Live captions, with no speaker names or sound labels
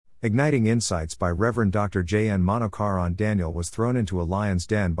Igniting Insights by Reverend Dr. J. N. Manokaran. Daniel was thrown into a lion's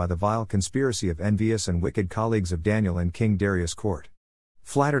den by the vile conspiracy of envious and wicked colleagues of Daniel in King Darius' court.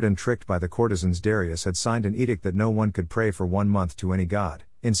 Flattered and tricked by the courtesans, Darius had signed an edict that no one could pray for 1 month to any god,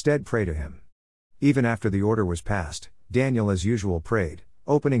 instead pray to him. Even after the order was passed, Daniel as usual prayed,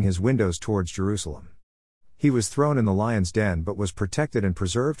 opening his windows towards Jerusalem. He was thrown in the lion's den but was protected and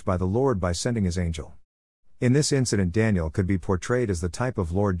preserved by the Lord by sending his angel. In this incident, Daniel could be portrayed as the type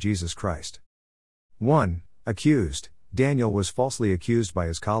of Lord Jesus Christ. 1. Accused. Daniel was falsely accused by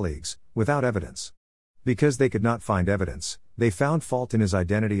his colleagues, without evidence. Because they could not find evidence, they found fault in his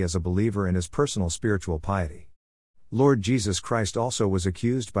identity as a believer and his personal spiritual piety. Lord Jesus Christ also was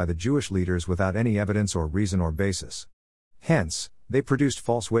accused by the Jewish leaders without any evidence or reason or basis. Hence, they produced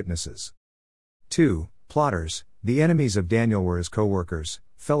false witnesses. 2. Plotters. The enemies of Daniel were his co-workers,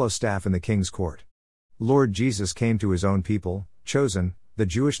 fellow staff in the king's court. Lord Jesus came to his own people, chosen, the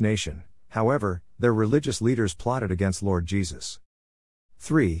Jewish nation. However, their religious leaders plotted against Lord Jesus.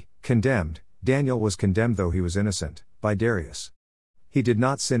 3. Condemned. Daniel was condemned, though he was innocent, by Darius. He did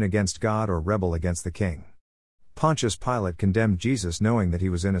not sin against God or rebel against the king. Pontius Pilate condemned Jesus knowing that he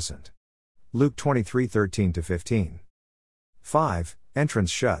was innocent. Luke 23:13-15. 5. Entrance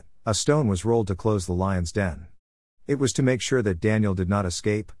shut. A stone was rolled to close the lion's den. It was to make sure that Daniel did not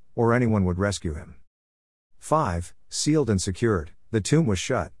escape, or anyone would rescue him. 5. Sealed and secured. The tomb was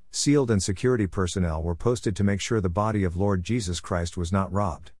shut, sealed, and security personnel were posted to make sure the body of Lord Jesus Christ was not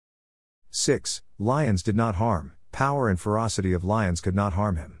robbed. 6. Lions did not harm. Power and ferocity of lions could not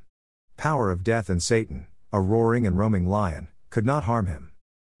harm him. Power of death and Satan, a roaring and roaming lion, could not harm him.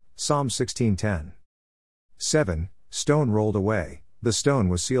 Psalm 16:10. 7. Stone rolled away. The stone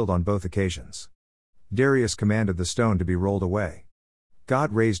was sealed on both occasions. Darius commanded the stone to be rolled away.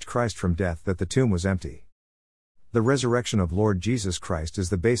 God raised Christ from death that the tomb was empty. The resurrection of Lord Jesus Christ is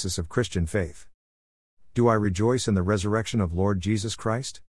the basis of Christian faith. Do I rejoice in the resurrection of Lord Jesus Christ?